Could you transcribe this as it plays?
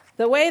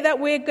The way that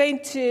we're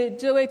going to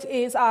do it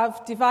is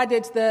I've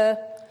divided the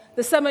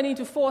sermon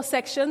into 4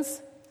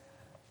 sections.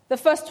 The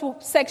first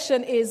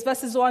section is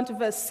verses 1 to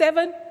verse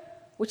 7,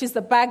 which is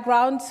the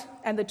background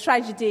and the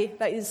tragedy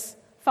that is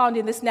found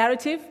in this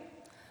narrative.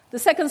 The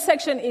second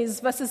section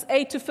is verses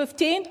 8 to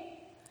 15,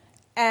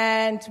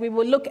 and we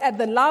will look at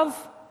the love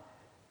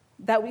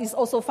that is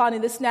also found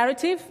in this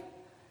narrative.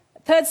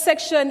 Third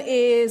section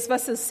is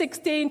verses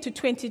 16 to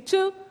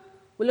 22.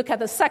 We'll look at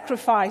the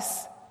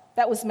sacrifice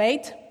that was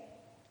made,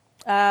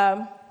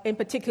 in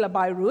particular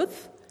by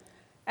Ruth.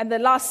 And the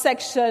last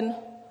section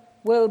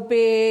will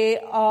be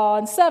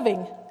on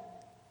serving,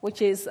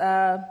 which is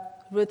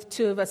Ruth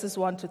 2, verses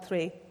 1 to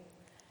 3.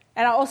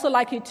 And I'd also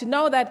like you to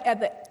know that at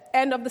the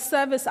end of the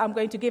service, I'm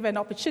going to give an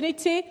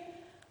opportunity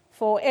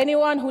for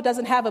anyone who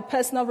doesn't have a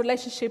personal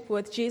relationship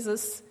with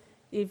Jesus.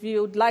 If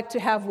you'd like to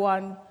have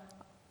one,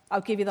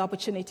 I'll give you the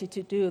opportunity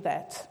to do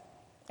that.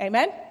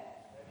 Amen?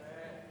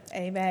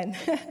 Amen.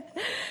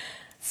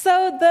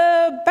 So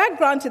the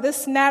background to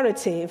this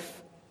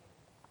narrative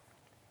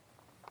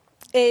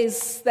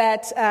is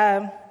that,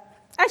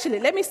 actually,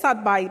 let me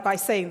start by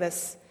saying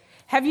this.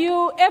 Have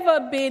you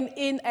ever been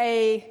in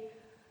a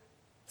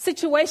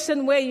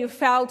situation where you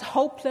felt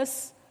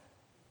hopeless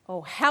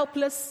or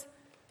helpless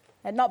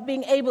and not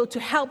being able to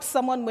help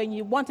someone when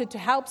you wanted to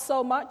help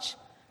so much?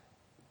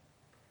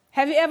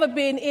 Have you ever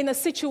been in a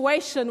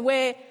situation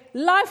where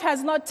life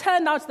has not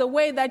turned out the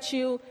way that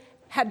you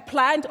had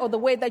planned or the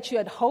way that you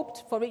had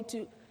hoped for it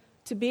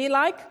to be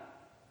like?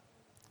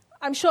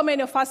 I'm sure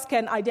many of us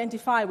can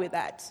identify with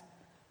that.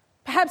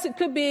 Perhaps it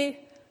could be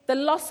the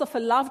loss of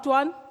a loved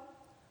one,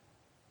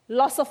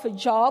 loss of a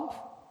job,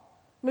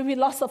 maybe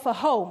loss of a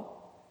home.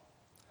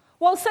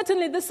 Well,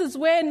 certainly this is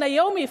where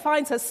Naomi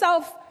finds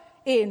herself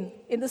in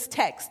this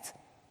text.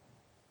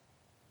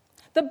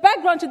 The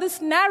background to this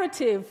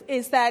narrative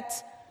is that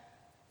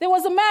there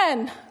was a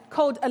man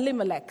called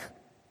Elimelech.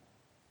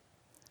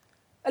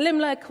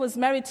 Elimelech was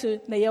married to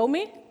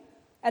Naomi,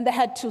 and they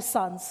had 2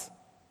 sons.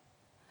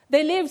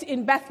 They lived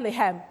in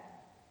Bethlehem.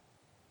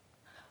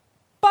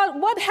 But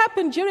what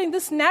happened during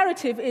this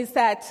narrative is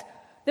that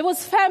there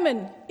was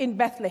famine in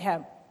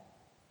Bethlehem.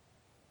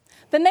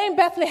 The name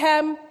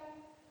Bethlehem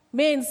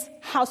means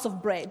house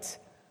of bread.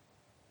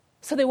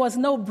 So there was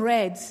no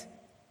bread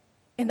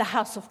in the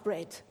house of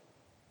bread.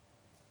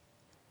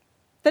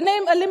 The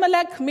name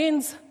Elimelech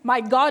means my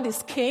God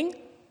is king.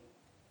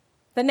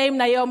 The name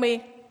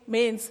Naomi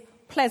means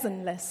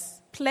pleasantness,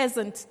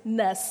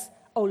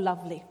 oh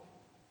lovely.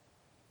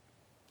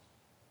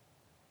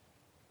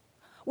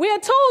 We are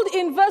told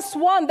in verse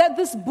 1 that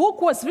this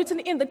book was written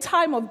in the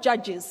time of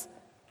Judges.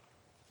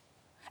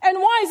 And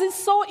why is it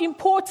so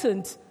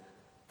important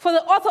for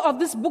the author of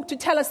this book to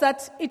tell us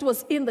that it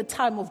was in the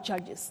time of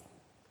Judges?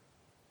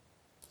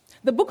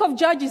 The book of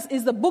Judges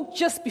is the book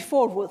just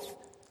before Ruth.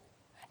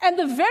 And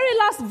the very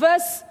last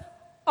verse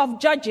of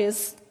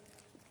Judges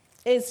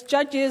is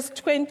Judges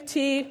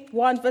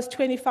 21, verse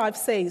 25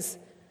 says,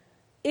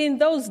 "In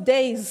those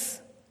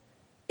days,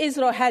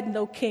 Israel had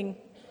no king.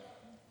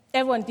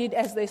 Everyone did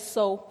as they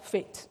saw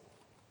fit."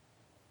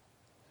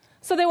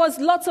 So there was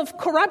lots of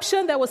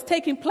corruption that was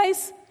taking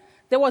place.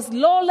 There was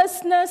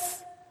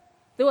lawlessness.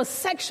 There was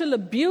sexual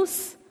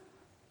abuse.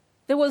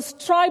 There was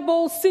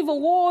tribal civil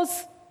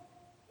wars.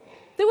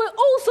 There were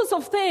all sorts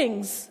of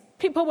things.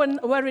 People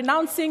were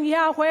renouncing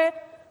Yahweh,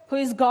 who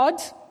is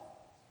God,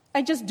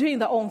 and just doing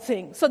their own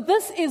thing. So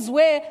this is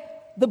where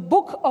the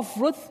book of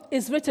Ruth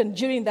is written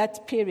during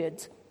that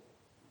period.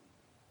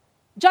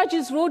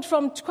 Judges ruled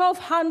from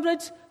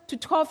 1200 to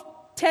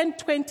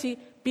 1020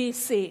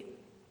 BC.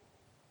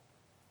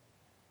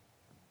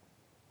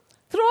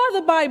 Throughout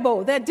the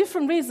Bible, there are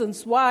different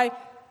reasons why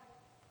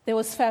there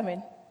was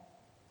famine.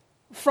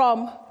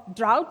 From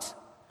drought,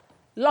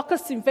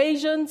 locust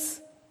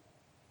invasions,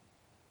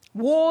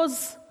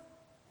 wars,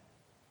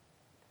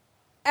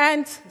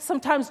 and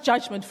sometimes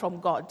judgment from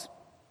God.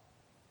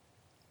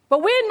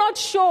 But we're not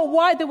sure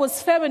why there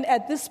was famine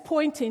at this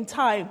point in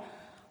time.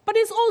 But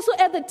it's also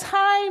at the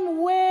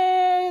time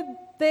where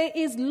there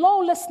is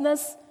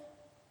lawlessness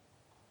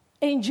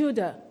in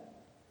Judah.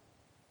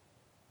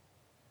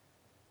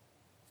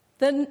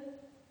 The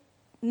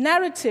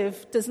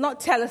narrative does not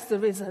tell us the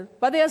reason,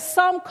 but there are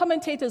some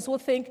commentators who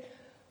think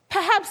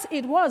perhaps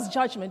it was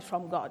judgment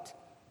from God.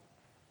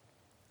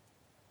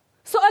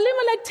 So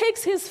Elimelech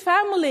takes his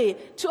family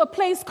to a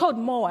place called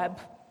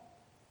Moab.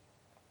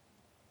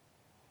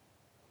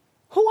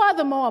 Who are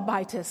the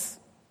Moabites?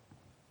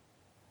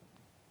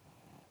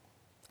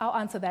 I'll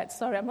answer that.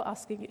 Sorry, I'm not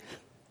asking you.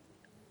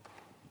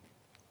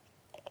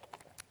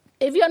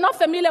 If you're not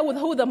familiar with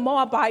who the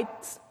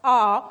Moabites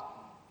are,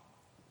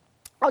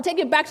 I'll take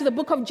you back to the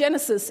book of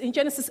Genesis, in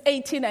Genesis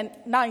 18 and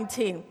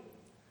 19.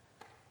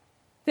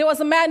 There was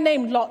a man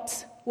named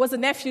Lot, who was a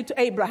nephew to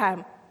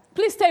Abraham.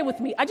 Please stay with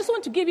me. I just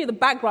want to give you the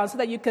background so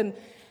that you can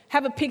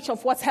have a picture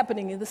of what's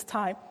happening in this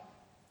time.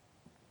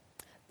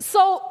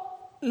 So,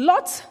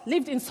 Lot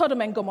lived in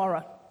Sodom and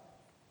Gomorrah.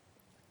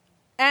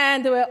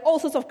 And there were all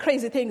sorts of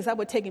crazy things that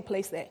were taking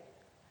place there.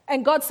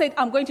 And God said,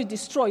 I'm going to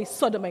destroy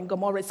Sodom and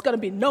Gomorrah. It's going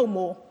to be no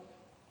more.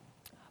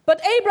 But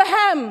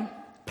Abraham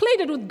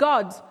pleaded with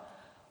God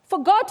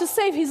for God to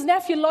save his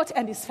nephew Lot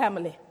and his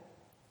family.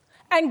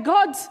 And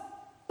God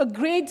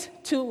agreed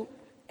to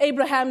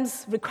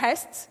Abraham's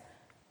request.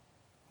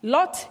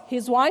 Lot,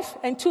 his wife,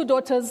 and 2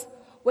 daughters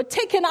were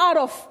taken out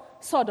of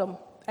Sodom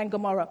and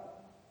Gomorrah.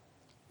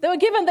 They were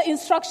given the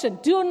instruction,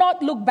 do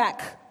not look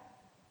back.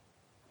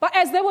 But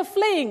as they were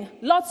fleeing,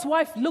 Lot's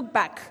wife looked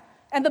back.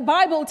 And the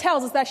Bible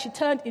tells us that she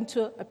turned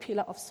into a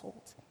pillar of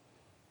salt.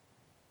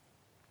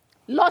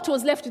 Lot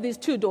was left with his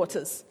 2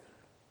 daughters.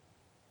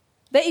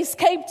 They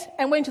escaped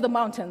and went to the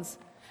mountains.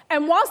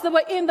 And whilst they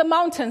were in the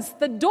mountains,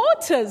 the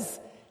daughters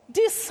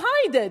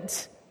decided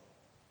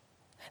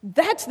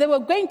that they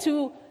were going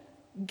to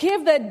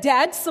give their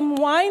dad some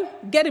wine,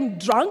 get him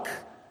drunk,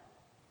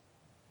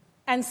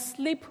 and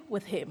sleep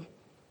with him.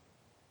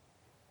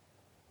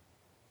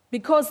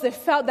 Because they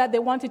felt that they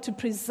wanted to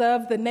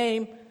preserve the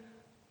name.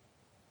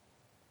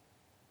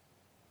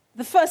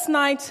 The first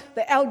night,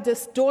 the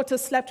eldest daughter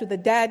slept with the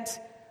dad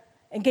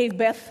and gave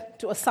birth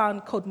to a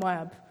son called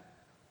Moab.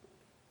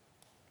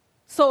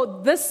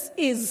 So this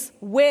is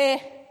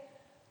where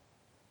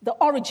the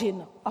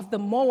origin of the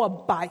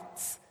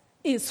Moabites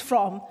is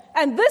from.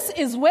 And this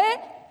is where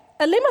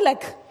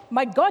Elimelech,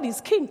 my God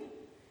is king,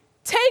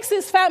 takes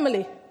his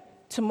family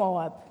to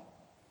Moab.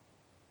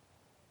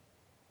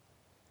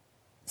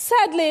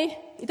 Sadly,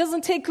 it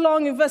doesn't take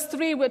long. In verse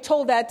 3, we're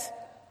told that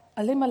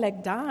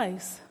Elimelech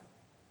dies.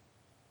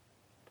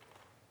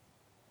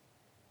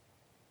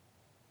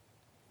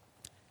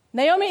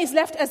 Naomi is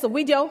left as a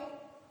widow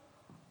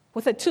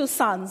with her 2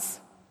 sons.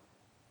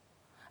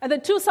 And the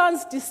 2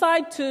 sons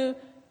decide to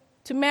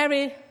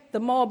marry the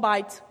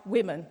Moabite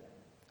women,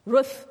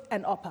 Ruth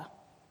and Orpah.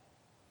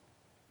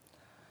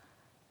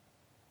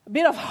 A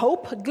bit of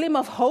hope, a glimmer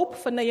of hope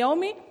for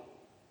Naomi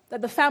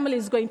that the family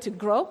is going to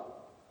grow.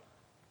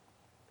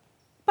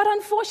 But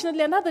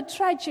unfortunately, another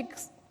tragic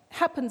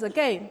happens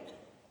again.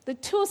 The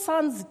 2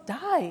 sons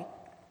die.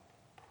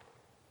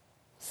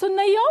 So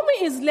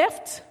Naomi is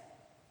left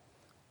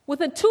with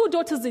her 2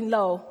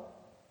 daughters-in-law,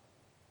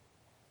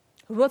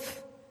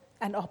 Ruth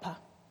and Orpah.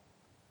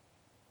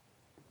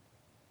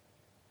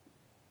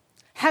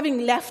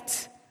 Having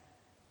left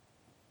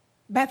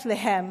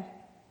Bethlehem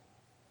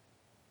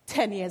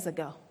 10 years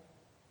ago.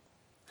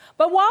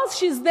 But while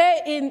she's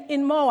there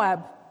in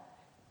Moab,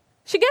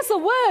 she gets a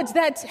word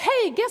that,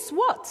 hey, guess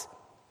what?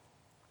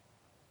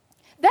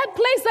 That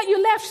place that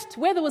you left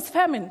where there was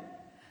famine,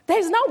 there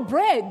is now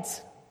bread.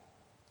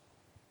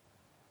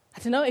 I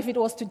don't know, if it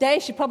was today,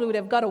 she probably would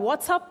have got a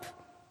WhatsApp,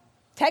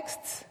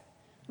 text,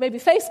 maybe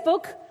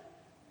Facebook.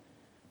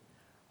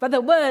 But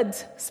the word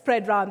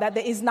spread around that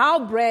there is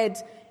now bread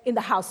in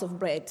the house of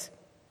bread.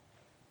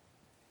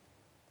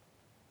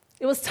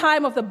 It was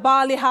time of the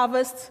barley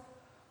harvest.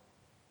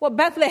 Well,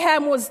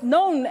 Bethlehem was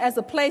known as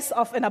a place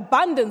of an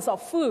abundance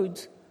of food.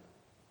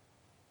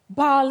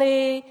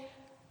 Barley,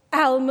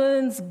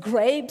 almonds,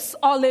 grapes,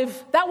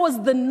 olive, that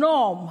was the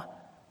norm.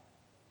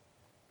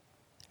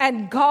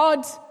 And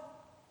God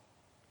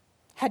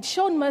had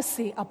shown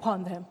mercy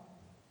upon them.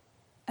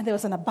 And there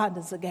was an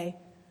abundance again.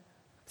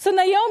 So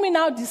Naomi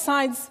now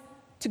decides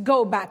to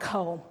go back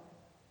home.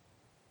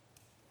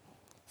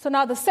 So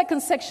now the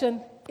second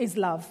section is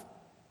love.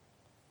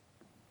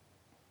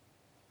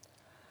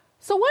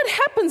 So what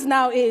happens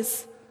now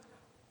is,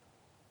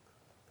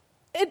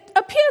 it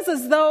appears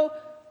as though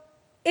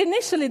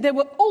initially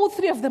all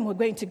 3 of them were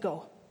going to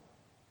go.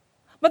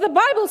 But the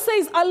Bible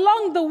says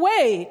along the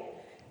way,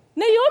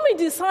 Naomi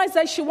decides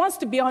that she wants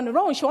to be on her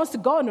own. She wants to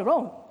go on her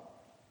own.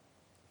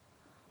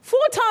 4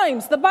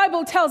 times the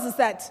Bible tells us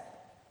that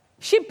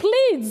she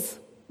pleads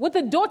with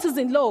the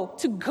daughters-in-law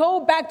to go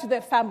back to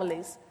their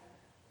families.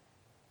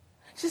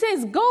 She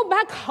says, go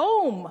back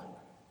home.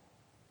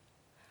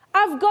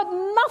 I've got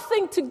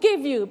nothing to give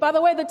you. By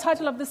the way, the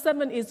title of the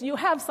sermon is, You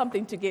Have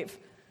Something to Give.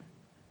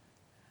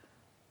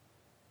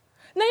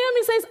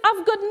 Naomi says,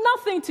 I've got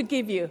nothing to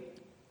give you.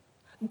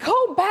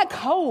 Go back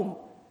home.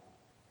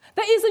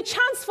 There is a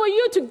chance for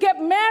you to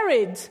get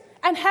married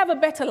and have a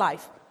better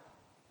life.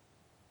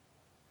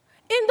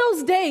 In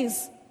those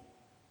days,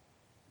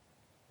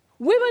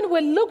 women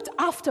were looked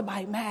after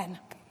by men.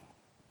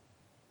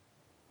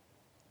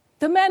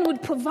 The man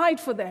would provide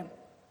for them.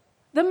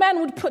 The man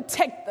would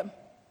protect them.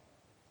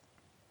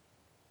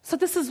 So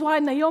this is why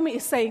Naomi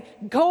is saying,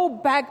 go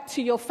back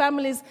to your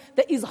families.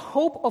 There is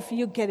hope of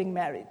you getting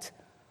married.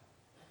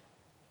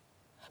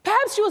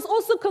 Perhaps she was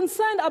also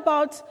concerned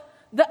about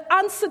the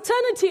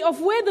uncertainty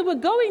of where they were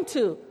going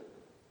to.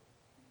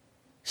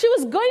 She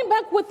was going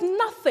back with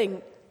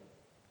nothing,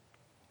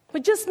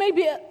 but just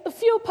maybe a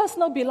few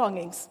personal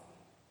belongings.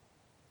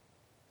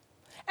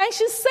 And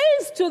she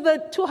says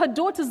to her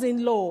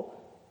daughters-in-law,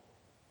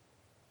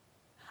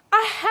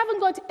 I haven't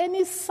got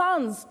any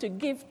sons to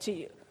give to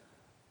you.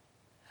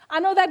 I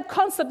know that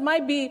concept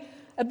might be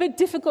a bit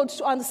difficult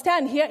to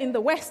understand here in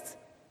the West,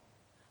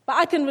 but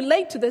I can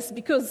relate to this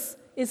because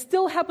it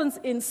still happens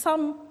in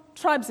some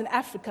tribes in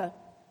Africa.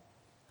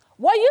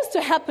 What used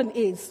to happen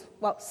is,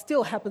 well,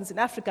 still happens in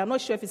Africa. I'm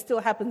not sure if it still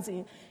happens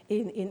in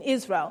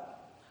Israel.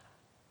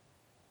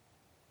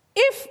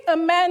 a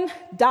man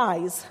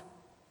dies,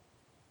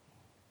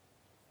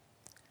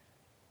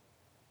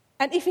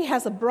 and if he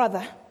has a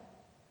brother,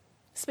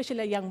 especially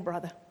a young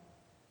brother,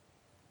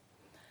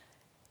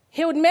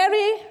 he would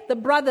marry the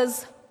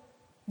brother's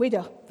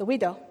widow, the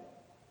widow,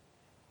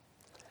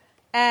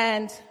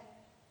 and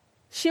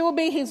she will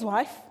be his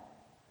wife,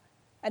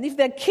 and if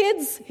they're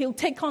kids, he'll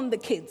take on the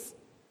kids.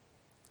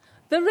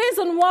 The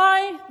reason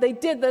why they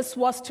did this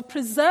was to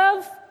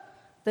preserve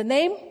the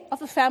name of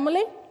the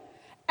family,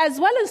 as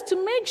well as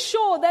to make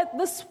sure that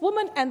this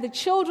woman and the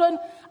children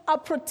are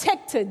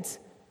protected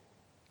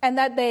and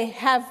that they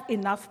have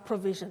enough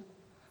provision.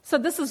 So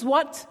this is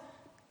what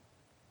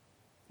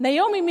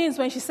Naomi means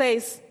when she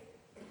says,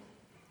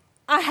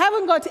 I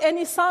haven't got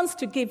any sons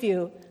to give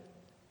you,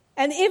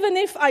 and even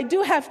if I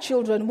do have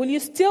children, will you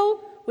still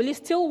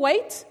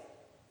wait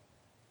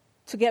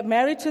to get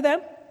married to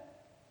them?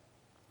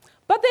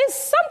 But there's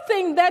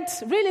something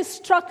that really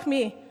struck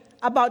me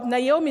about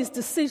Naomi's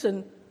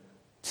decision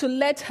to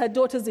let her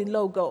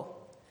daughters-in-law go.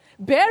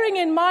 Bearing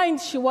in mind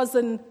she was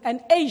an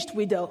aged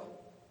widow.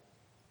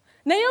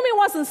 Naomi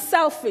wasn't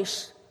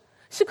selfish.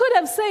 She could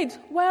have said,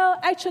 well,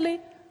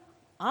 actually,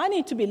 I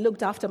need to be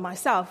looked after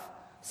myself.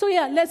 So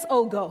yeah, let's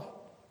all go.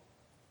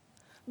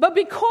 But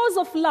because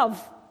of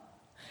love,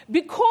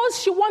 because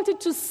she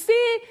wanted to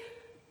see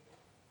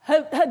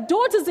her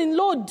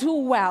daughters-in-law do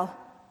well,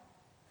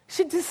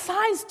 she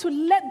decides to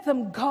let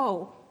them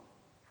go.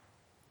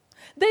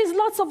 There's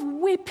lots of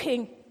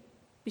weeping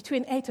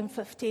between 8 and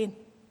 15.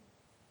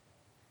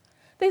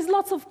 There's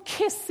lots of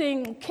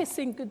kissing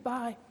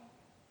goodbye.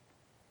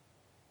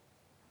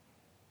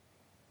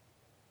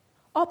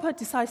 Orpah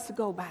decides to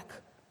go back.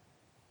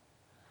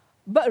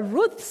 But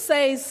Ruth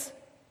says,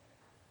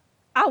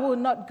 I will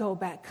not go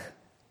back.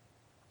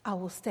 I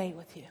will stay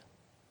with you.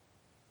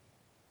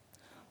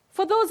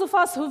 For those of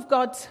us who've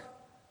got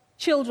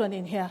children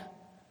in here,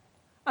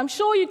 I'm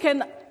sure you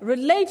can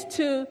relate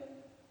to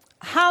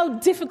how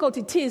difficult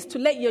it is to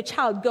let your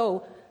child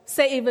go,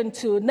 say even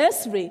to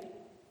nursery.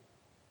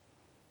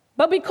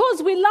 But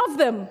because we love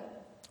them,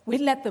 we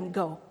let them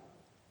go.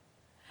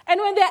 And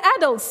when they're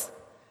adults,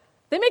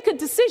 they make a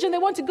decision, they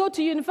want to go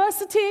to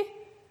university,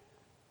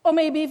 or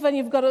maybe even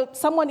you've got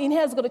someone in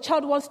here who's got a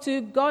child who wants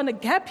to go on a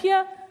gap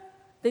year.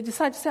 They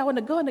decide to say, I want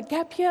to go on a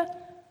gap year,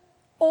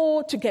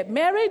 or to get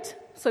married,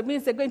 so it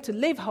means they're going to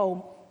leave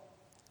home.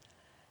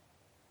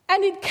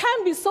 And it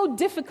can be so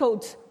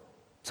difficult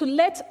to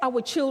let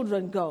our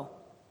children go.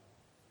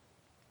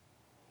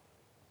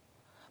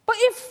 But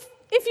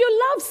if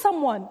you love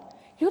someone,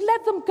 you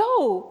let them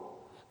go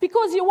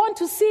because you want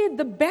to see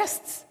the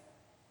best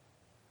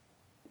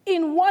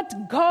in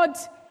what God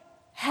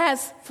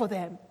has for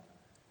them.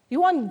 You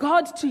want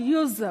God to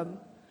use them.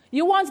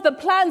 You want the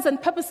plans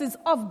and purposes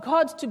of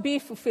God to be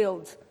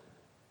fulfilled.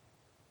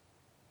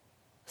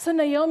 So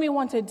Naomi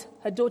wanted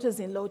her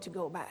daughters-in-law to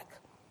go back.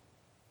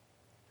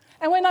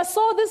 And when I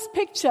saw this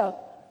picture,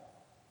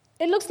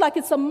 it looks like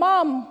it's a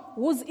mom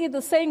who's either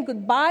saying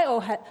goodbye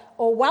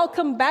or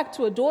welcome back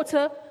to a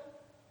daughter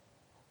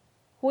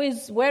who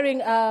is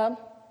wearing a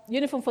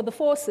uniform for the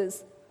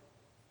forces.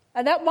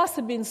 And that must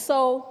have been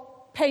so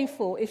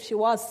painful if she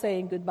was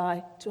saying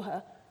goodbye to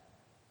her.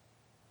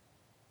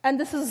 And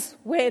this is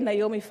where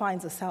Naomi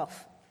finds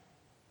herself.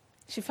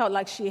 She felt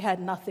like she had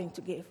nothing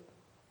to give.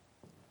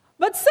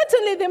 But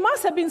certainly there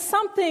must have been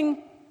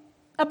something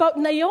about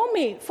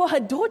Naomi for her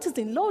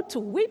daughters-in-law to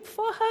weep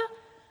for her.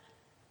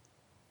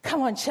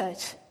 Come on,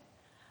 church.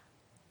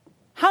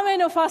 How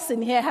many of us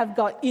in here have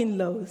got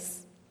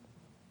in-laws?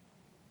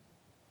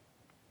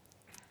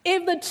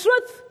 If the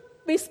truth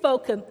be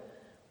spoken,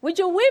 would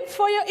you weep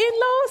for your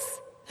in-laws?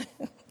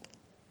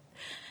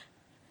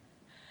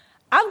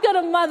 I've got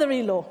a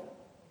mother-in-law.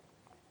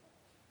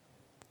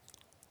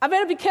 I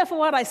better be careful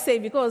what I say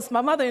because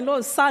my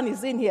mother-in-law's son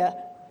is in here,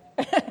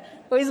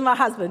 who is my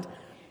husband.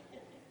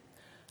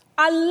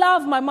 I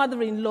love my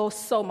mother-in-law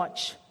so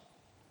much,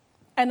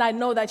 and I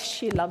know that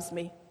she loves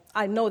me.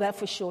 I know that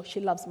for sure. She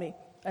loves me,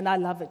 and I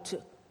love her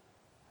too.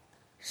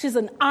 She's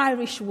an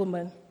Irish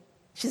woman.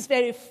 She's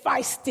very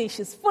feisty.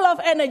 She's full of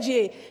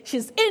energy.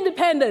 She's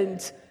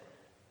independent.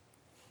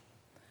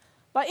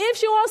 But if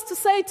she wants to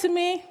say to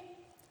me,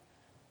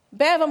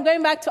 Bev, I'm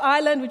going back to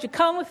Ireland, would you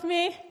come with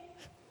me?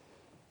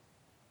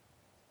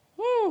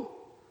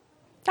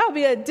 That would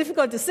be a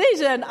difficult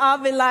decision. I'll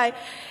be like,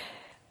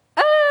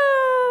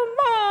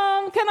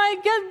 Mom, can I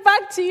get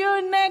back to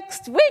you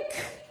next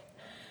week?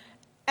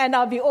 And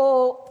I'll be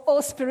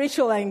all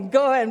spiritual and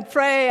go and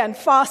pray and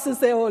fast and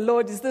say, oh,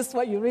 Lord, is this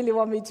what you really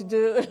want me to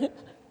do?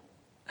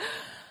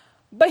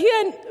 But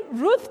here,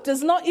 Ruth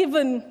does not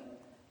even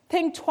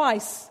think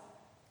twice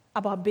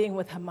about being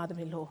with her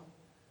mother-in-law.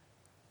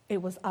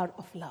 It was out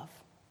of love.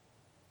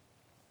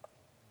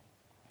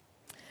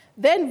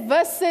 Then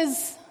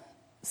verses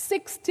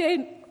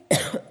 16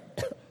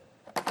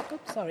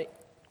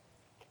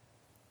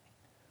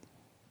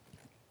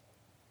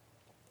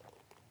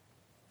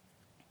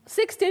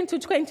 16 to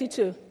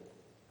 22.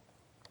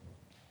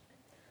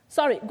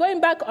 Going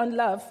back on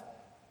love.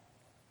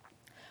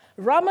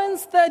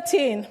 Romans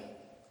 13.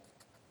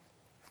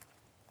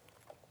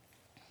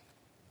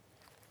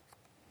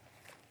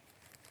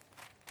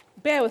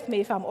 Bear with me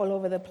if I'm all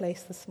over the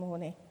place this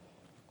morning.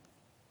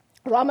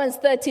 Romans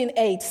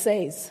 13:8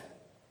 says,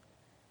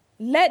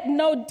 "Let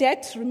no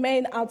debt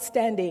remain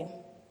outstanding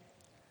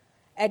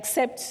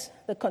except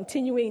the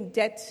continuing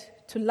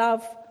debt to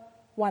love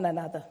one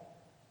another.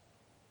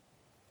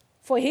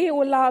 For he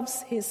who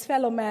loves his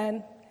fellow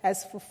man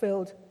has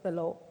fulfilled the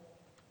law."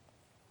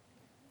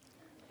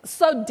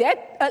 So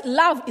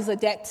love is a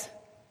debt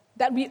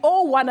that we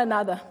owe one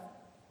another.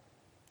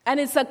 And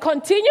it's a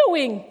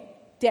continuing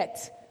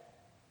debt.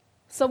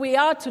 So we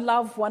are to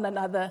love one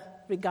another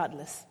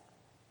regardless.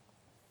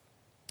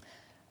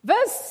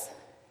 Verse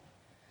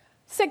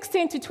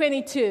 16 to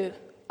 22.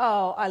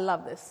 Oh, I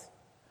love this.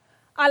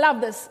 I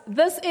love this.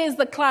 This is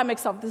the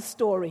climax of this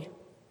story.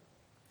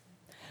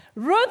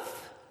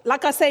 Ruth,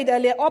 like I said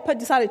earlier, Orpah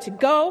decided to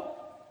go.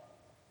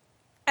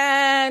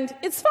 And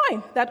it's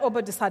fine that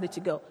Orpah decided to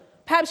go.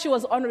 Perhaps she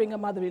was honoring her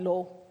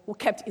mother-in-law who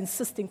kept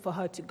insisting for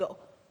her to go.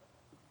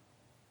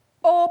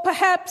 Or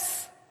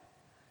perhaps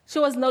she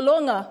was no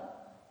longer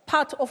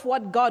part of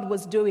what God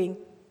was doing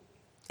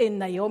in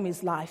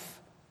Naomi's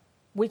life,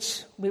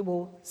 which we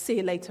will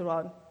see later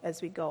on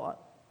as we go on.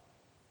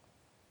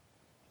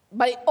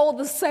 But all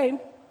the same,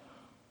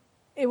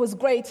 it was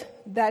great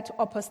that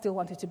Orpah still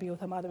wanted to be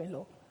with her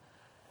mother-in-law.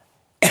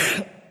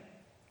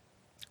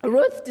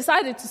 Ruth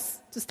decided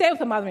to stay with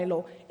her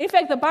mother-in-law. In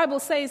fact, the Bible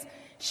says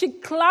she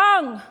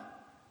clung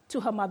to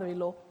her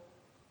mother-in-law.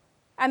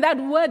 And that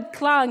word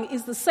clung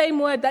is the same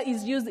word that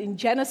is used in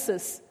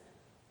Genesis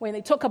when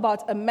they talk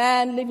about a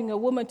man leaving a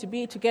woman to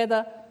be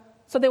together.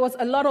 So there was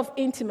a lot of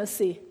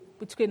intimacy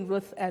between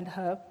Ruth and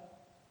her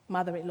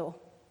mother-in-law.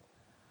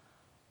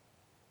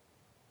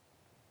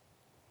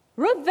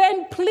 Ruth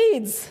then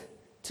pleads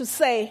to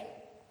say,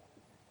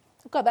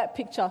 look at that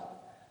picture.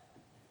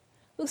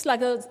 Looks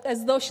like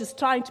as though she's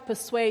trying to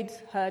persuade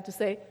her to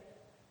say,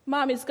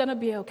 "Mom, it's going to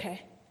be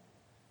okay.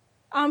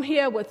 I'm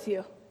here with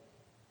you.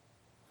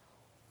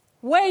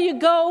 Where you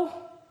go,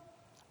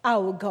 I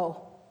will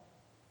go.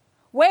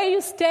 Where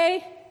you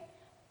stay,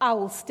 I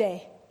will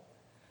stay.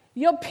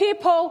 Your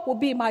people will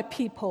be my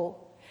people.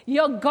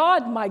 Your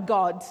God, my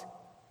God."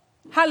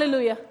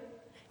 Hallelujah.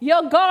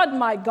 Your God,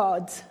 my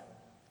God.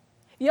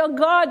 Your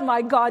God,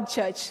 my God,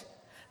 church.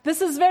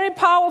 This is very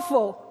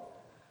powerful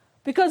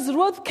because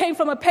Ruth came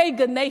from a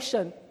pagan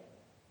nation.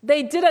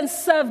 They didn't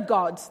serve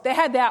God. They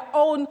had their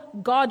own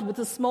God with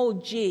a small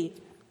g.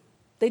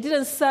 They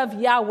didn't serve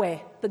Yahweh,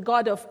 the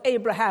God of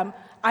Abraham,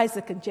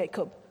 Isaac, and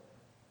Jacob.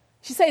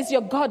 She says,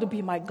 "Your God will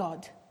be my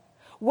God.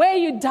 Where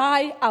you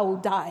die, I will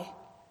die,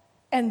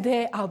 and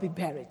there I'll be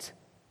buried."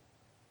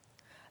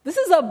 This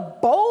is a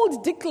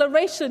bold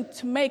declaration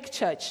to make,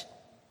 church.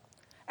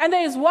 And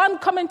there is one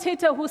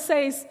commentator who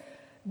says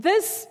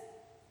this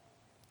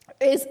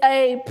is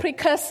a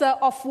precursor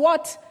of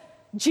what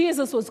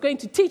Jesus was going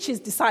to teach his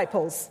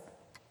disciples.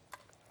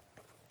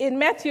 In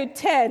Matthew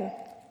 10,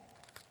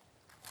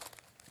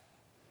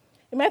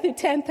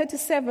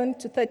 37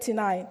 to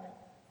 39,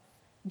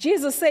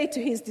 Jesus said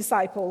to his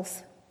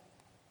disciples,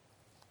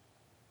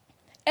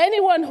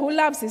 "Anyone who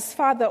loves his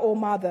father or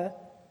mother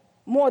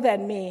more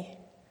than me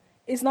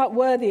is not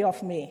worthy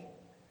of me.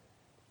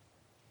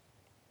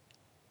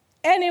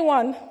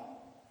 Anyone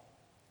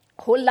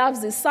who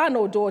loves his son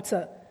or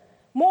daughter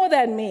more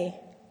than me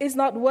is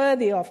not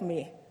worthy of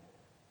me.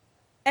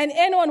 And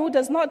anyone who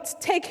does not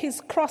take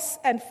his cross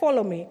and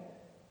follow me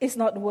is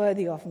not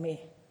worthy of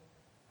me.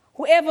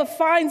 Whoever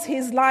finds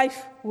his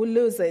life will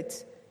lose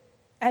it,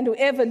 and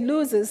whoever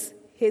loses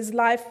his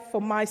life for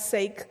my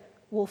sake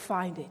will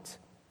find it."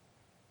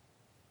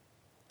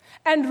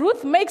 And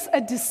Ruth makes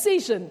a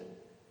decision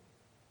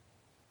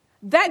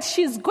that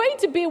she's going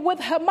to be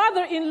with her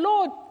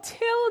mother-in-law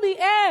till the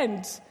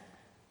end.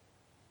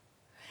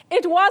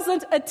 It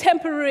wasn't a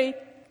temporary,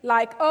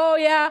 like, "Oh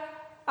yeah,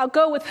 I'll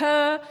go with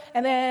her,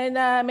 and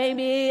then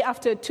maybe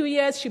after 2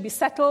 years she'll be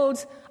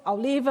settled, I'll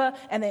leave her,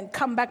 and then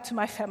come back to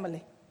my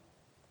family."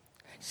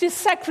 She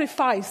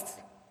sacrificed.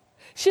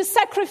 She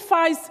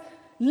sacrificed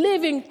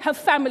leaving her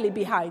family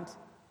behind.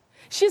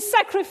 She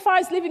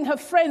sacrificed leaving her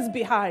friends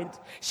behind.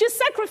 She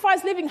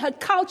sacrificed leaving her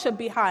culture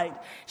behind.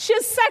 She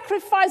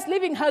sacrificed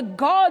leaving her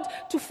God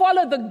to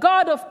follow the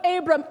God of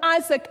Abraham,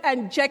 Isaac,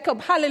 and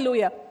Jacob.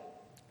 Hallelujah.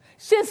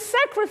 She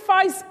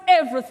sacrificed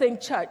everything,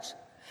 church.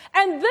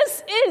 And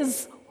this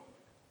is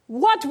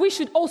what we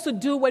should also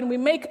do when we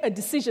make a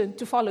decision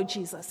to follow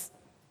Jesus.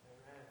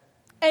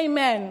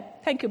 Amen.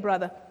 Thank you,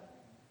 brother.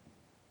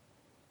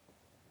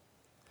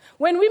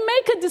 When we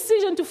make a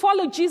decision to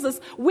follow Jesus,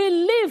 we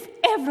leave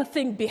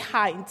everything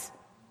behind.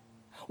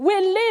 We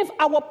leave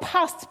our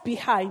past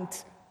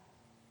behind.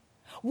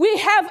 We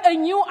have a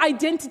new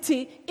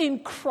identity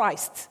in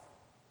Christ.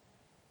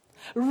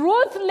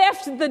 Ruth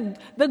left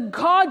the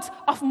god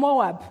of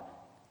Moab,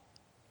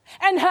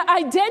 and her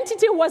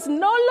identity was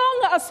no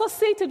longer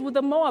associated with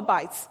the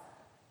Moabites,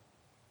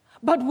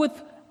 but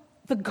with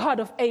the God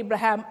of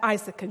Abraham,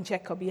 Isaac, and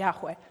Jacob,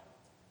 Yahweh.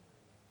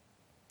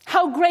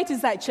 How great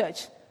is that,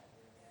 church?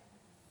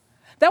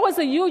 That was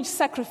a huge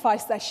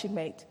sacrifice that she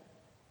made.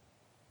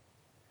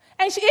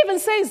 And she even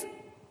says,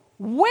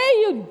 Where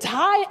you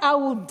die, I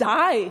will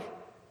die,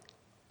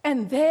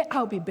 and there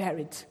I'll be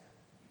buried.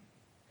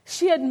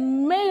 She had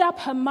made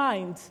up her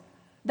mind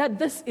that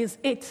this is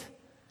it.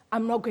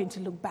 I'm not going to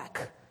look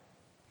back.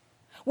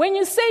 When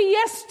you say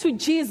yes to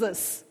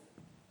Jesus,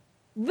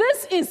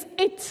 this is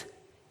it.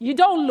 You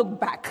don't look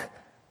back.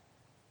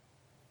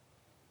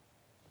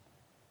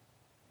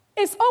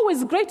 It's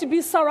always great to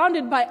be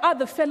surrounded by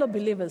other fellow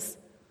believers,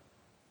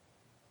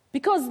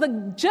 because the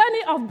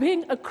journey of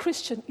being a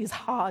Christian is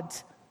hard.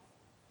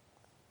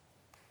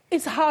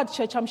 It's hard,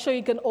 church. I'm sure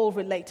you can all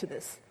relate to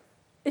this.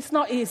 It's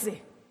not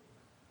easy.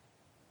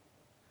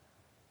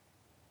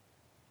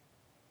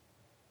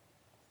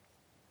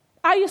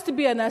 I used to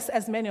be a nurse,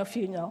 as many of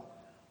you know.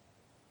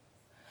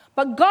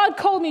 But God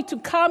called me to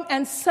come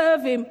and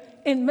serve him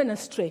in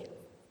ministry.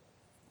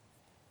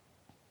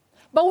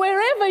 But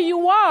wherever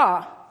you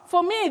are,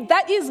 for me,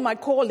 that is my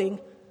calling.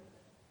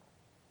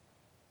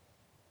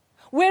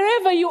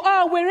 Wherever you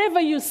are, wherever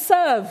you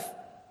serve,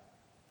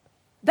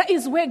 that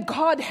is where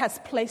God has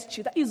placed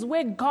you. That is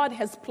where God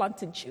has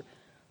planted you.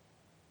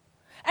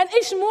 And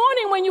each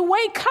morning when you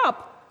wake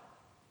up,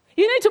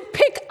 you need to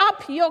pick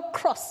up your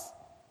cross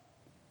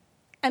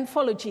and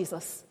follow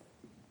Jesus.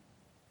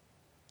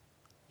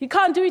 You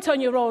can't do it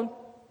on your own.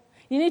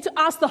 You need to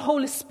ask the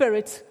Holy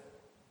Spirit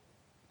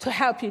to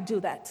help you do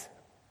that.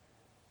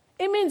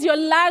 It means your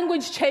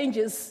language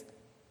changes.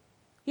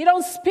 You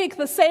don't speak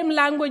the same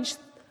language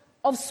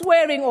of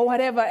swearing or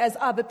whatever as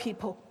other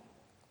people.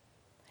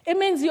 It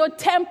means your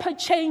temper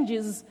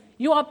changes.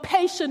 You are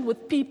patient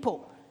with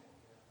people.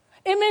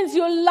 It means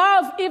you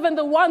love even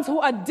the ones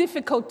who are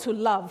difficult to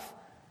love.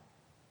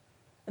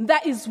 And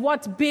that is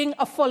what being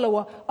a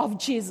follower of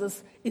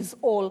Jesus is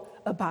all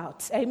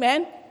about.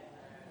 Amen?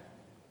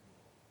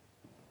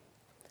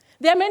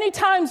 There are many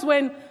times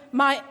when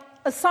my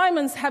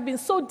assignments have been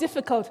so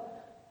difficult.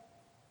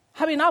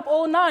 I've been up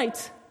all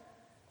night.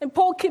 And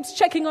Paul keeps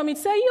checking on me to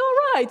say, "You're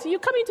all right. You're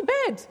coming to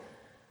bed."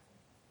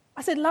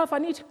 I said, "Love, I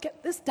need to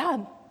get this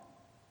done."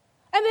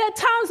 And there are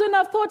times when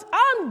I've thought,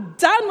 I'm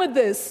done with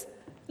this.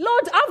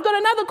 Lord, I've got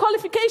another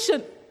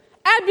qualification.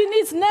 Abby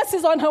needs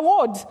nurses on her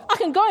ward. I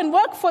can go and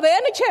work for the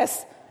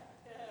NHS.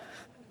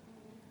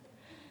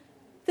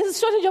 There's a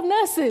shortage of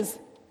nurses.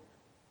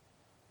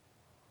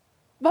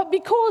 But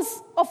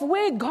because of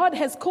where God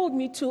has called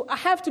me to, I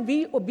have to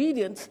be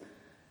obedient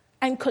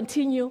and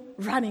continue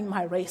running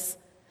my race.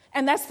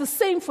 And that's the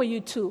same for you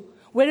too.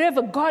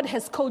 Wherever God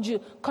has called you,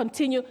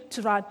 continue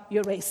to run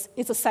your race.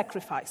 It's a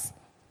sacrifice.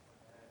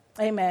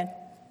 Amen.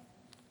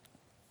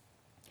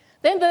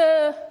 Then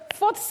the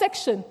fourth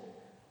section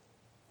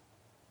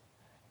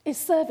is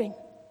serving.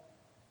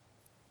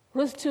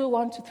 Ruth 2,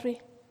 1-3.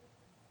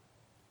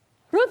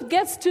 Ruth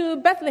gets to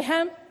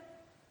Bethlehem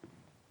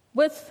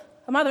with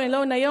her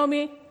mother-in-law,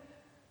 Naomi.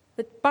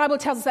 The Bible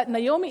tells us that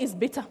Naomi is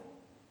bitter.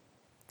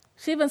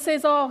 She even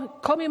says,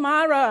 call me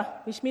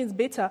Mara, which means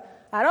bitter.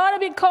 I don't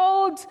want to be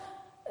called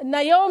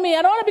Naomi.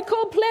 I don't want to be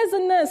called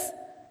pleasantness.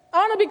 I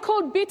want to be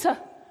called bitter.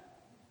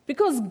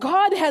 Because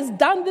God has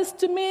done this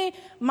to me.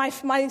 My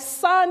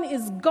son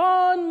is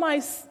gone.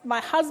 My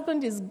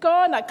husband is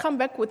gone. I come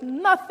back with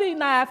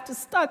nothing. I have to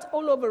start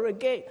all over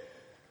again.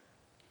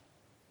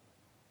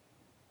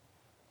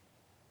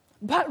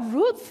 But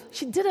Ruth,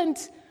 she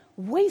didn't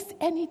waste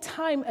any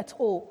time at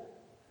all.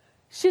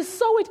 She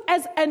saw it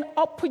as an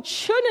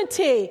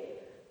opportunity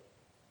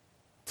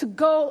to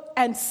go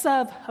and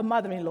serve her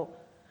mother-in-law.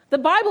 The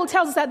Bible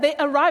tells us that they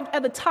arrived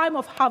at the time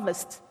of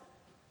harvest.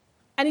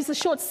 And it's a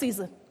short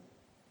season.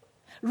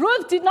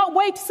 Ruth did not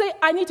wait to say,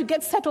 I need to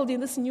get settled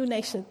in this new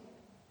nation.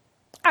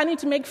 I need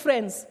to make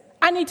friends.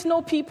 I need to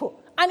know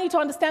people. I need to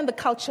understand the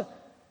culture.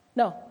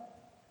 No.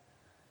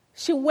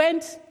 She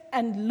went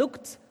and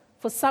looked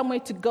for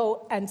somewhere to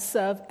go and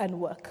serve and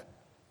work.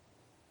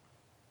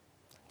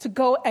 To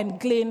go and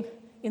glean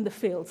in the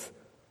fields.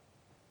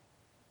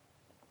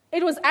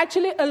 It was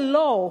actually a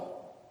law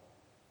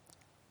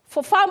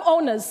for farm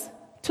owners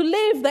to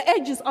leave the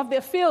edges of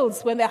their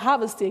fields when they're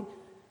harvesting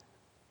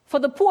for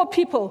the poor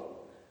people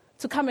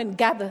to come and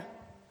gather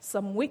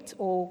some wheat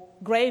or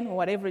grain or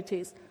whatever it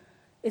is.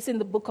 It's in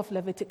the book of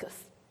Leviticus.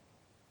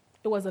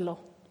 It was a law.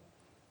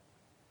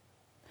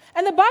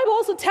 And the Bible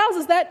also tells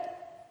us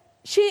that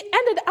she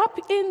ended up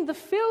in the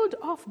field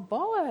of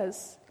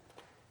Boaz.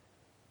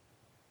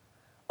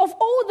 Of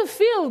all the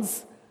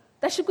fields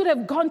that she could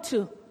have gone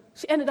to,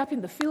 she ended up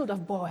in the field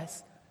of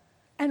Boaz.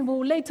 And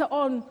we'll later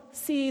on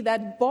see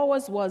that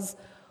Boaz was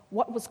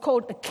what was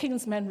called a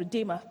kinsman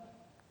redeemer.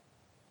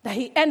 That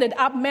he ended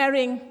up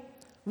marrying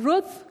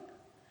Ruth,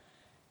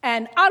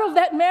 and out of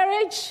that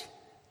marriage,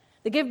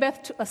 they gave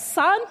birth to a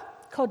son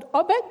called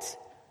Obed.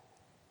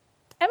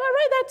 Am I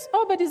right that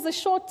Obed is the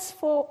short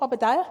for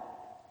Obadiah?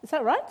 Is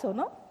that right or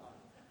not?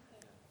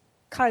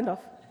 Kind of.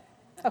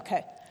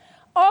 Okay.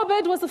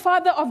 Obed was the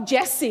father of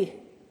Jesse,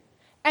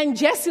 and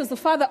Jesse was the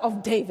father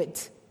of David.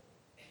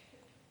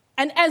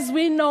 And as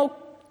we know,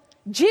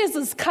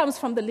 Jesus comes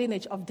from the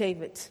lineage of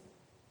David.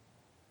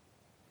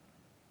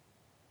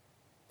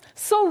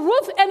 So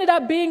Ruth ended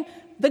up being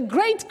the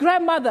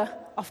great-grandmother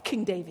of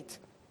King David.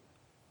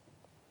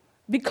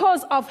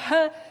 because of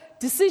her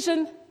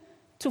decision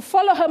to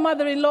follow her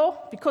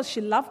mother-in-law, because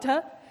she loved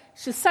her,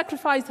 she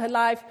sacrificed her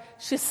life,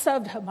 she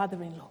served her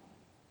mother-in-law.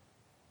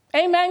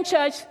 Amen,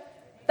 church?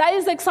 That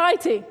is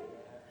exciting.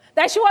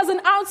 That she was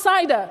an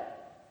outsider.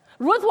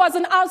 Ruth was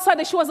an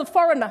outsider, she was a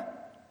foreigner.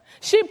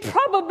 She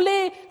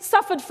probably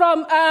suffered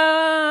from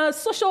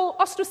social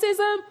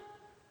ostracism,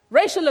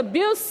 racial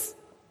abuse,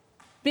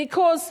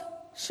 because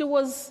she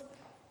was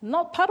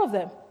not part of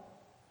them.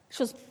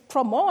 She was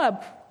from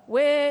Moab,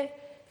 where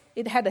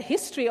it had a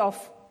history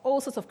of all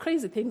sorts of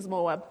crazy things,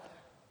 Moab.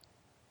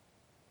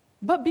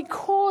 But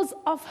because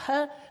of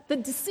the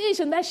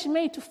decision that she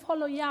made to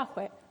follow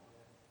Yahweh,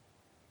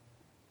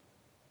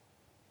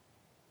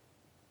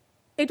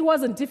 it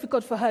wasn't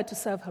difficult for her to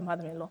serve her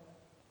mother-in-law.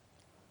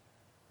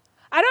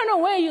 I don't know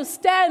where you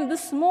stand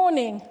this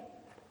morning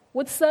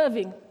with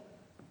serving.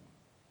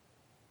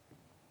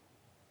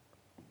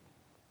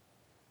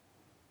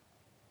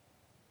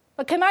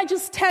 But can I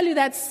just tell you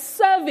that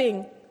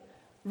serving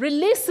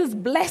releases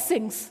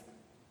blessings.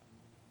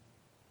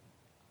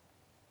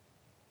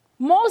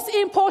 Most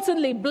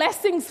importantly,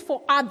 blessings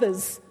for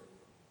others.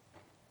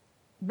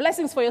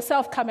 Blessings for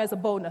yourself come as a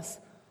bonus.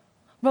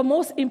 But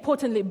most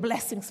importantly,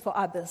 blessings for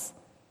others.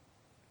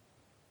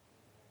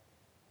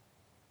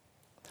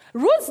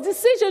 Ruth's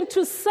decision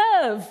to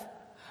serve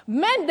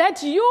meant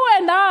that you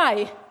and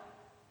I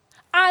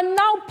are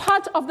now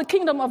part of the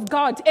kingdom of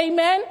God.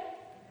 Amen?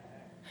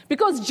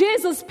 Because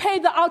Jesus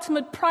paid the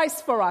ultimate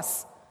price for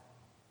us.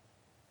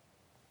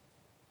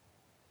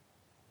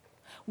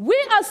 We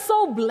are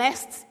so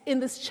blessed in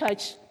this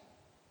church.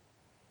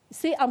 You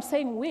see, I'm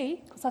saying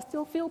we because I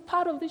still feel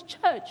part of this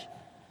church.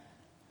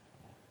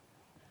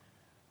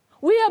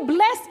 We are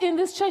blessed in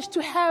this church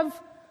to have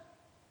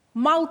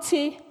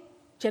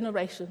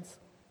multi-generations.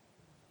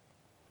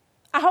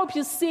 I hope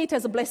you see it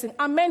as a blessing.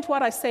 I meant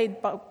what I said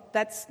about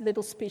that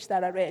little speech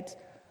that I read.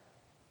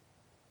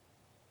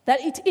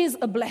 That it is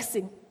a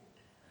blessing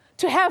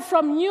to have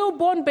from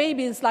newborn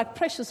babies like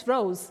Precious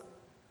Rose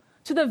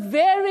to the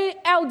very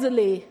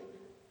elderly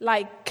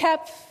like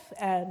Kath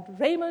and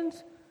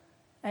Raymond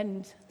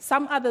and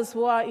some others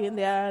who are in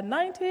their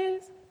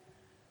 90s.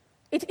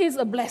 It is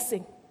a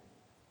blessing.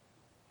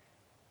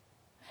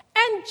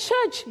 And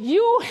church,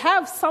 you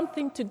have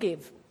something to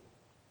give.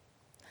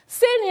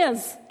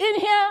 Seniors in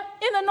here,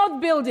 in the North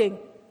Building,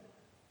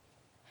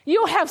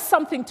 you have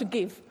something to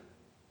give.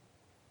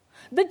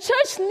 The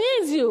church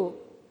needs you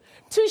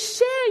to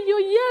share your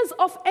years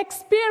of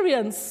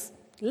experience,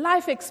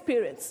 life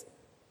experience.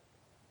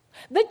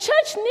 The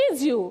church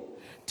needs you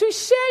to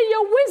share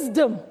your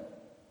wisdom.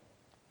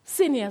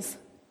 Seniors,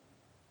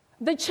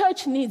 the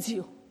church needs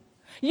you.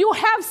 You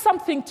have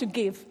something to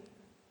give.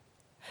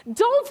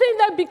 Don't think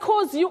that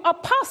because you are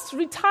past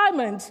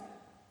retirement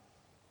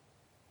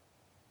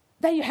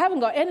that you haven't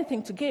got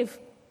anything to give.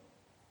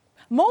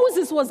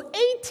 Moses was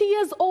 80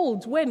 years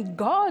old when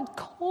God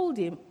called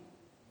him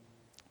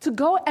to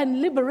go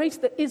and liberate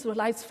the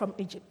Israelites from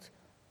Egypt.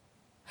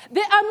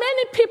 There are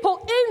many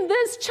people in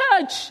this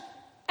church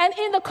and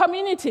in the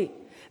community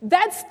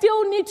that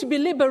still need to be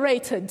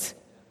liberated.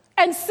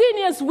 And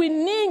seniors, we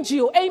need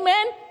you.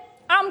 Amen?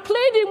 I'm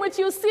pleading with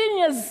you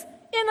seniors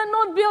in the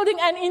North Building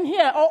and in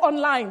here or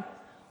online.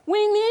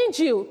 We need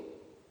you.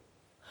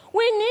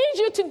 We need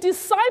you to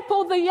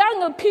disciple the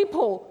younger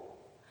people,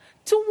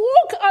 to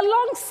walk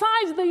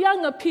alongside the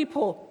younger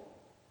people.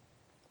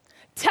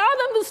 Tell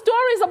them the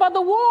stories about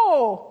the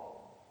war.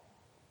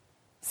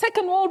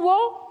 Second World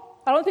War.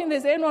 I don't think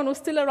there's anyone who's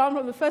still around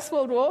from the First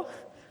World War.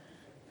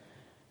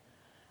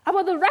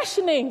 About the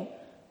rationing,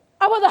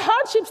 about the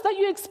hardships that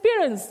you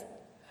experience.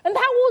 And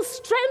that will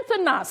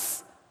strengthen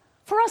us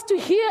for us to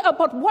hear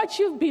about what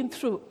you've been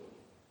through.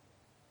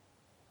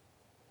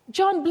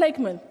 John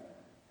Blakeman,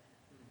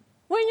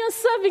 when you're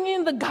serving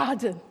in the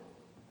garden,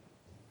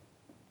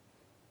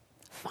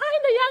 find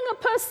a younger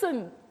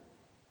person,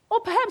 or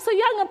perhaps a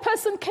younger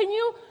person. Can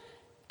you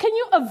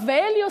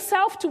avail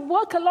yourself to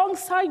work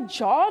alongside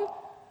John?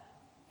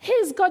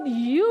 He's got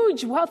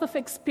huge wealth of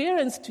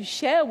experience to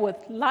share with,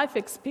 life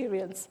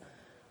experience.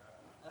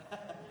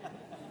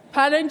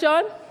 Pardon,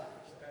 John?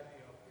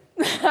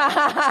 And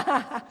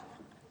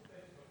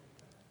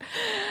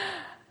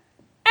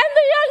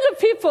the younger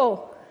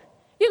people,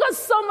 you got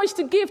so much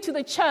to give to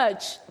the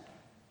church.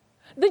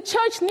 The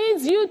church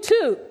needs you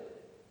too.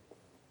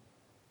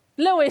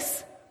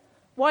 Lewis,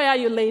 why are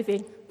you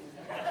leaving?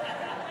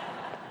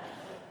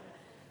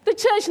 The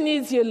church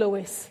needs you,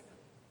 Lewis.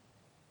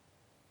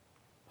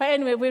 But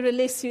anyway, we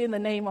release you in the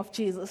name of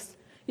Jesus.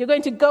 You're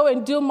going to go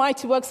and do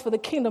mighty works for the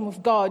kingdom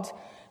of God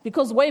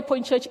because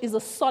Waypoint Church is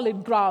a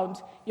solid ground.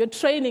 Your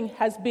training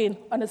has been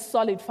on a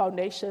solid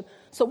foundation.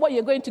 So what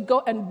you're going to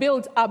go and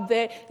build up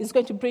there is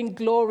going to bring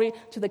glory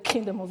to the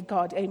kingdom of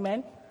God.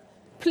 Amen.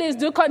 Please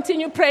do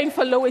continue praying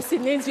for Lewis. He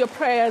needs your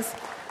prayers.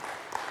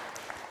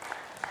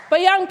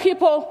 But young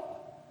people,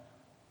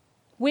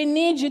 we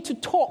need you to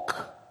talk.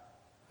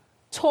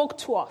 Talk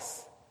to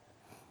us.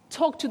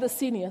 Talk to the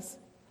seniors.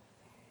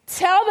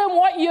 Tell them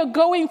what you're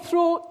going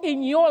through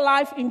in your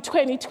life in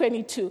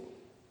 2022.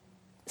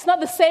 It's not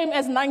the same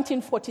as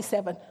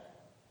 1947.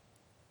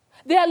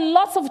 There are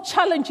lots of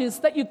challenges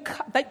that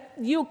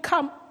you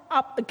come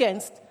up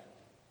against.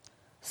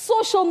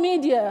 Social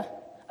media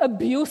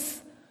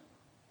abuse,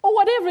 or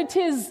whatever it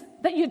is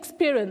that you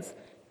experience.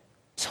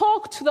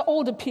 Talk to the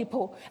older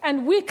people,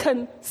 and we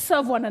can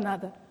serve one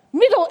another.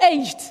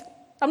 Middle-aged,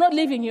 I'm not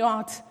leaving you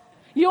out.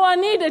 You are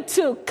needed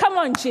too. Come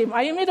on, Jim.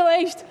 Are you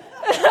middle-aged?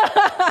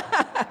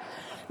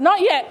 Not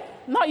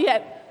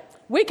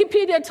yet.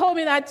 Wikipedia told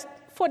me that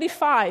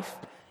 45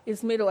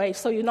 is middle-aged,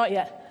 so you're not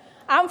yet.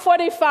 I'm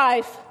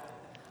 45.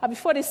 I'll be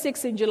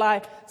 46 in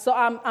July, so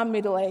I'm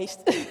middle-aged.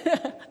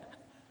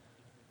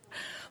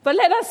 But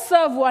let us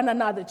serve one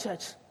another,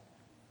 church.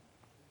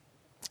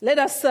 Let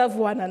us serve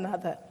one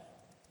another.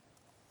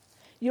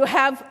 You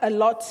have a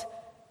lot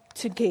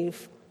to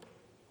give.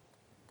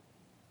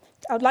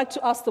 I'd like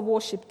to ask the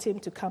worship team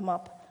to come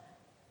up.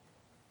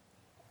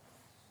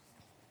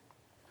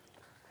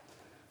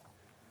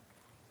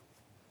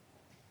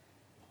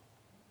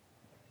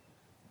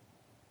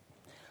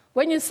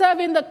 When you serve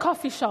in the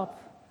coffee shop,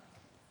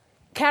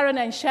 Karen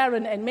and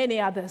Sharon and many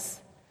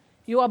others,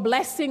 you are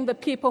blessing the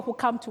people who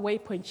come to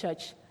Waypoint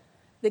Church.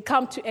 They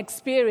come to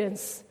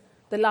experience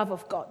the love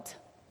of God.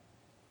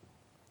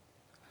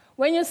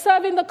 When you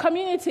serve in the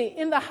community,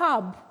 in the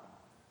hub,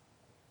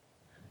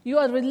 you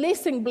are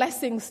releasing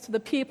blessings to the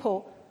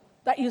people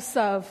that you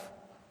serve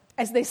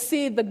as they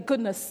see the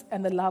goodness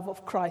and the love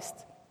of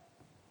Christ.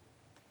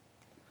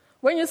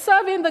 When you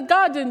serve in the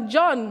garden,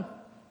 John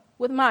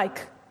with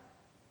Mike,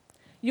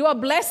 you are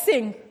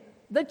blessing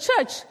the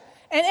church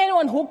and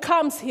anyone who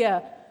comes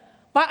here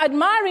by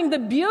admiring the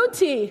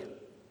beauty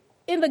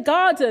in the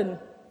garden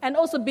and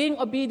also being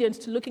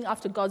obedient to looking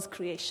after God's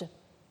creation.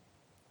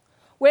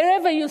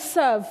 Wherever you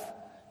serve,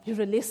 you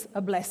release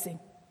a blessing.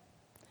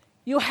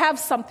 You have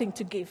something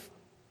to give.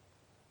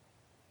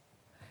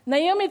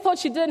 Naomi thought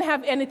she didn't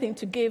have anything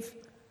to give,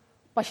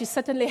 but she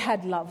certainly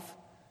had love.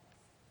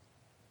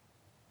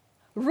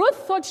 Ruth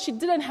thought she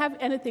didn't have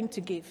anything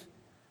to give,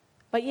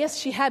 but yes,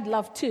 she had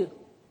love too.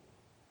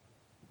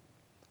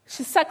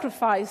 She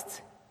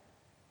sacrificed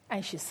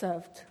and she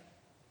served.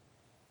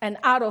 And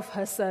out of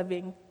her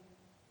serving,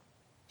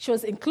 she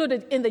was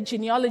included in the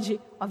genealogy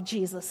of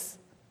Jesus.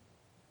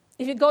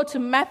 If you go to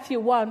Matthew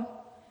 1,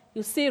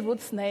 you see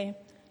Ruth's name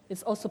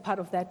is also part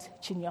of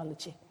that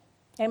genealogy.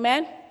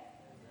 Amen?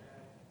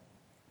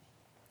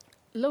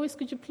 Lois,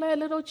 could you play a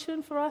little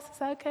tune for us? Is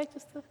that okay?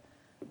 Just a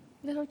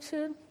little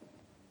tune.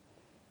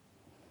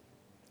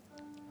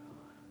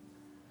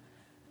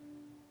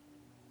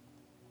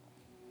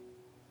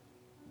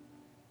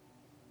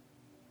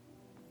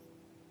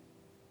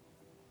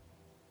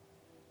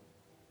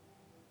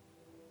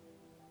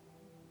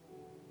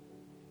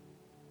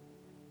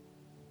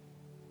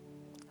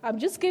 I'm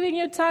just giving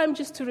you time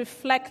just to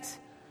reflect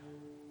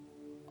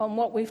on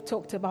what we've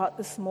talked about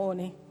this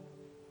morning.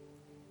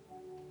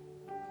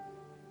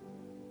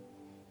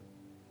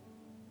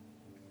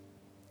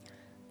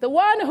 The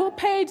one who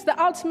paid the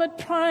ultimate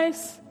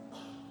price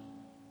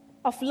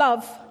of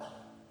love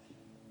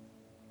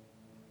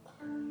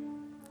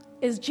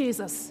is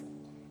Jesus.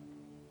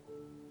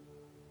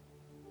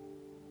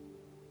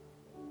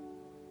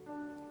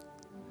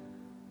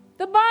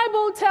 The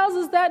Bible tells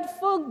us that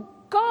for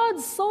God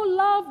so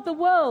loved the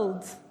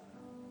world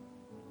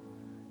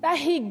that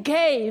he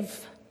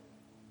gave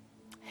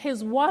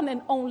his one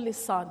and only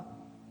Son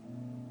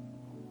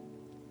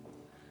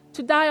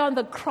to die on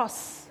the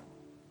cross.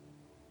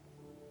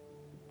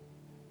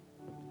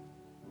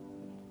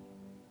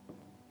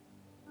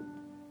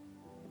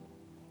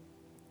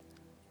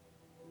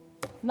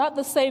 Not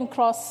the same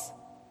cross,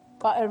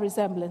 but a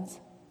resemblance.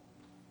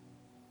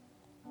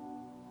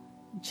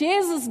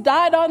 Jesus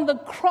died on the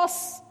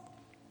cross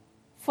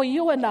for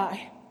you and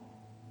I.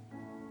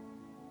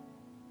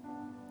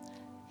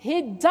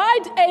 He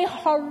died a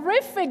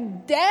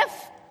horrific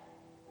death.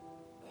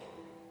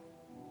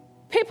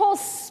 People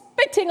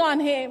spitting on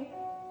him,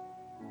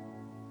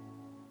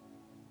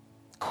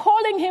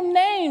 calling him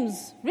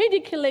names,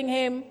 ridiculing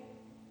him.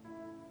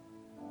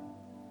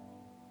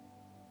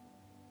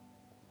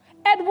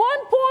 At one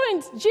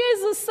point,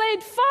 Jesus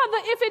said, "Father,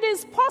 if it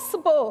is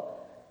possible,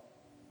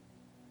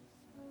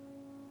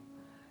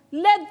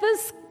 let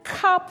this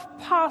cup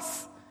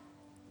pass."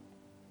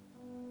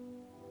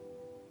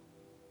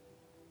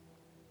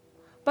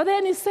 But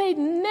then he said,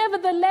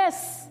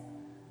 "Nevertheless,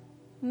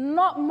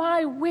 not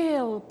my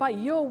will, but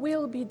your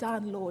will be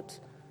done, Lord."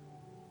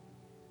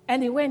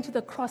 And he went to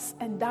the cross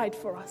and died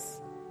for us.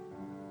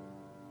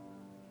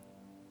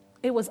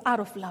 It was out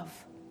of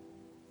love.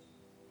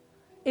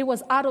 It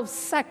was out of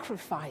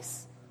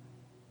sacrifice.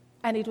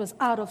 And it was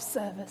out of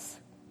service.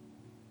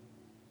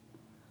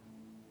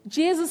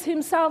 Jesus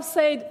himself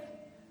said,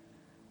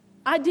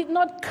 "I did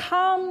not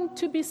come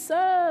to be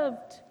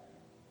served,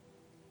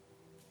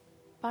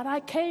 but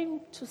I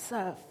came to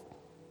serve."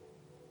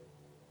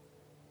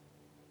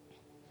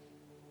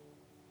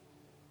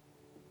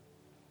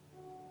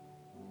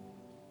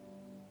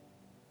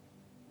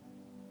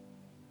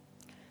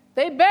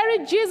 They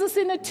buried Jesus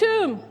in a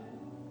tomb.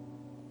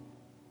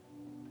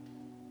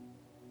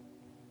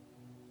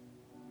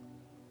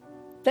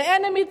 The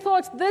enemy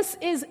thought, this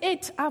is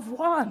it, I've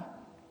won.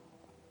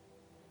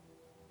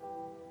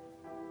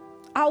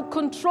 I'll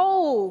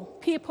control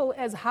people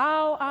as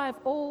how I've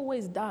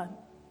always done.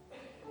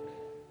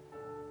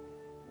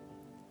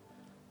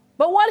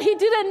 But what he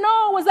didn't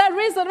know was that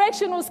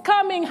resurrection was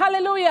coming.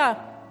 Hallelujah.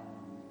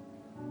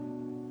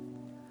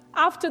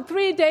 After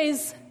 3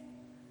 days,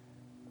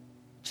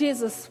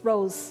 Jesus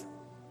rose.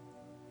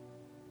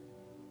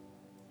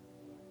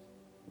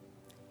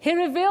 He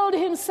revealed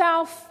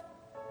himself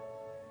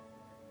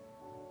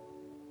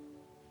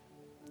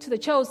to the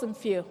chosen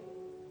few.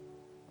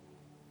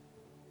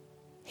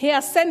 He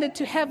ascended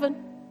to heaven,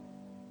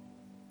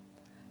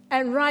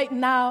 and right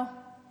now,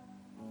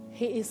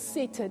 he is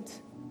seated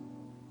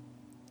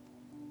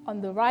on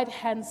the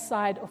right-hand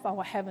side of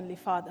our Heavenly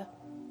Father,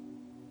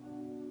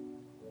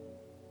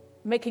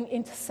 making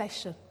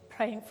intercession,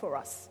 praying for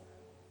us.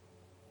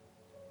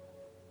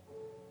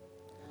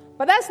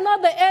 But that's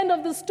not the end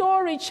of the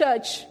story,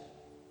 church,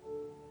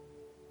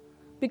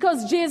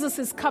 because Jesus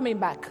is coming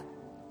back.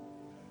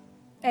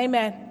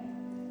 Amen.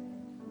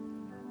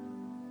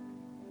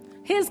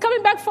 He is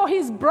coming back for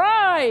his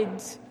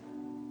bride.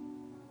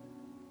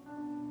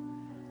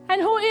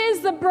 And who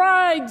is the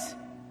bride?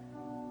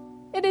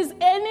 It is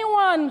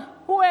anyone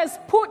who has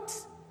put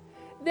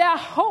their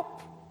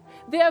hope,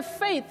 their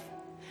faith,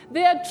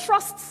 their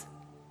trust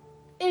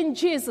in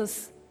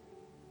Jesus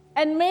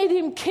and made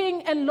him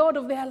King and Lord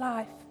of their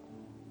life.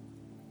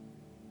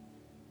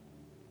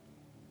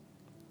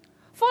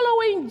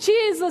 Following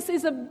Jesus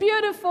is a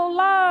beautiful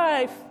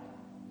life.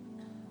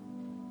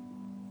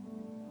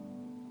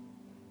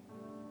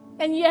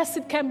 And yes,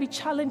 it can be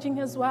challenging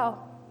as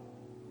well.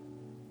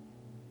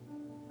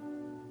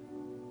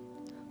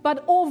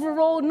 But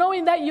overall,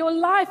 knowing that your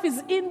life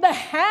is in the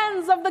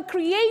hands of the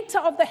Creator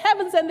of the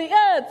heavens and the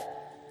earth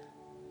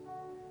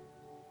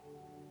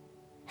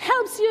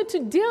helps you to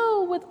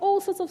deal with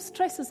all sorts of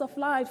stresses of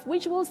life,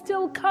 which will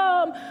still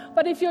come.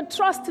 But if your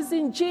trust is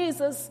in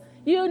Jesus,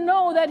 you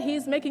know that He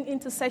is making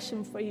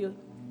intercession for you.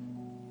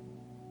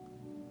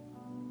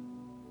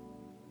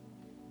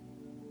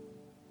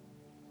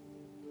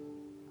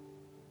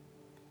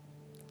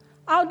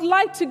 I would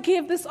like to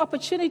give this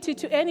opportunity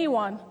to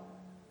anyone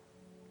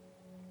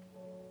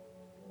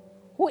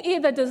who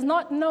either does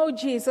not know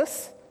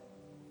Jesus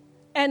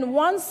and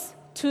wants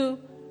to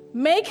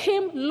make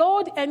him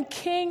Lord and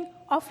King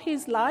of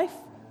his life.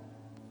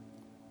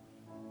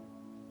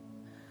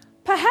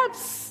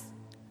 Perhaps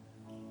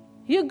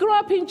you grew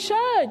up in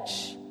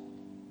church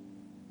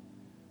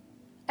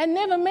and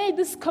never made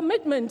this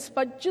commitment,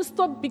 but just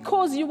thought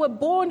because you were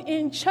born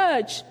in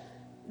church,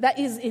 that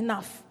is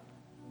enough.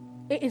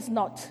 It is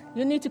not.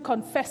 You need to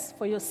confess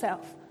for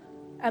yourself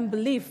and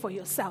believe for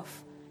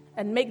yourself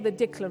and make the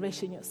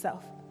declaration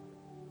yourself.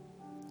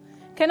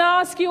 Can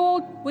I ask you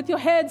all with your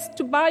heads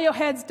to bow your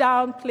heads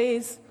down,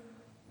 please?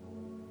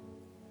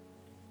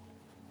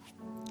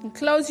 And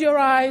close your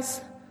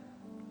eyes.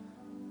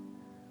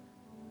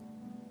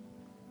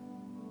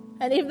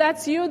 And if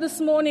that's you this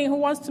morning who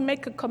wants to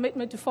make a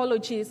commitment to follow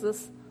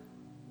Jesus,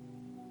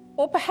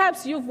 or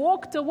perhaps you've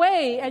walked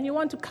away and you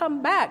want to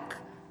come back,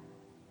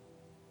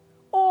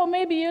 or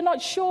maybe you're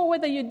not sure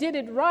whether you did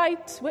it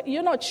right,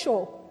 you're not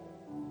sure.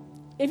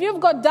 If you've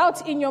got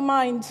doubt in your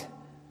mind,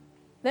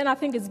 then I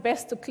think it's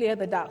best to clear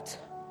the doubt.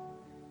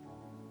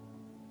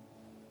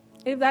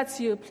 If that's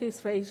you,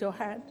 please raise your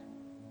hand.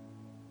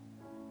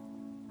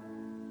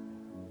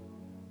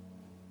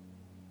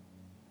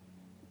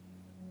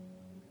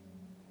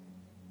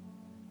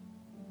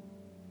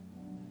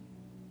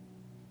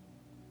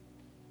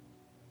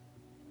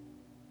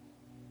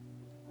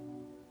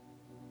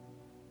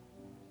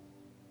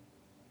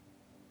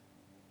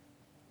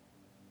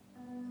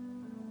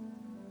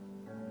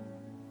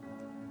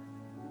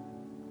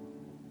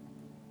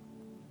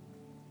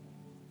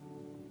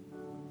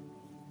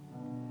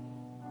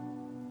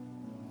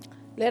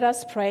 Let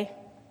us pray.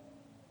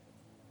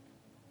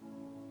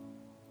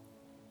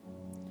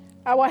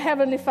 Our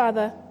Heavenly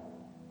Father,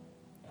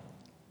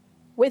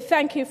 we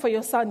thank you for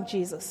your Son,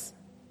 Jesus.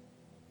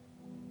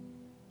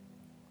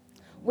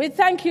 We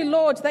thank you,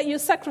 Lord, that you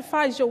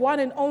sacrificed your one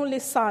and only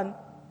Son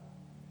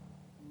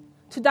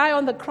to die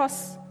on the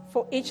cross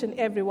for each and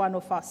every one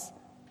of us.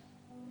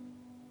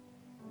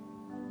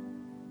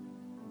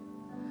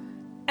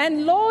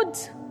 And Lord,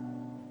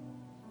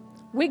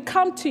 we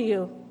come to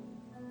you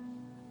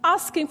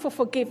asking for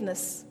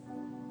forgiveness.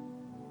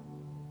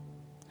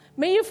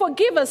 May you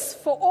forgive us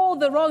for all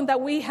the wrong that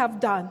we have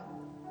done.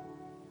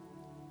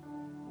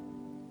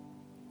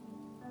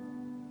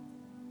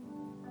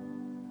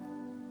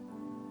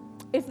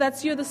 If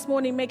that's you this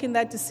morning making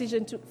that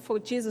decision for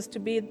Jesus to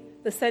be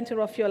the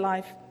center of your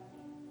life,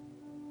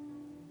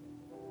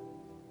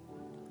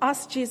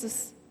 ask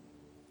Jesus,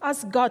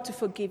 ask God to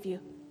forgive you.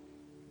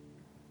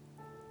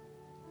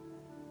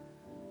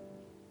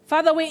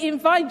 Father, we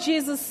invite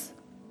Jesus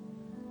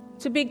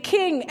to be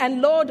King and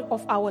Lord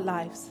of our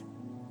lives.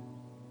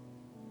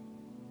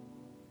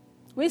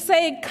 We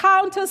say,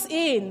 count us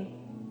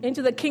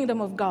into the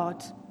kingdom of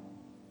God.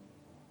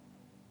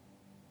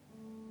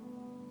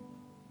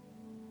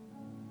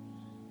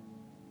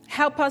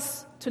 Help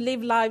us to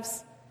live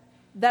lives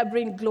that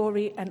bring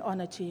glory and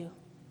honor to you.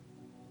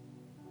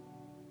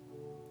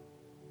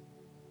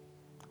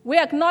 We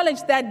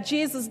acknowledge that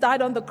Jesus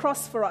died on the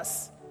cross for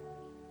us,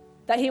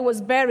 that he was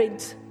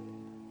buried,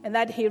 and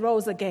that he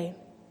rose again,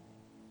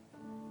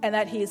 and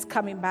that he is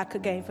coming back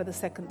again for the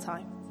second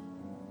time.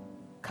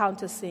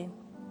 Count us in.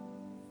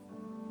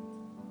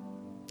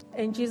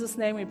 In Jesus'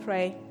 name we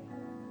pray.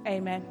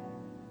 Amen.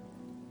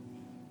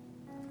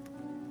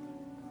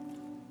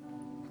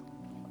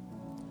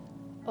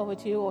 Over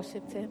to you,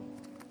 worship team.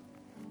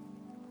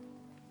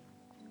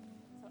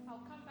 So I'll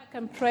come back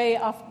and pray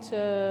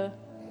after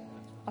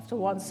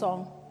one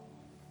song.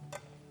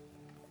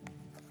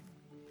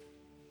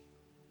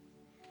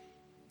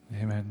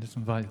 Amen. Just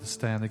invite you to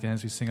stand again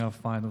as we sing our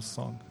final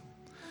song.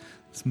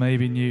 It's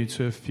maybe new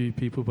to a few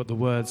people, but the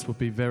words will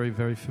be very,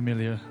 very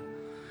familiar,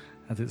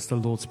 and it's the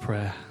Lord's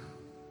Prayer.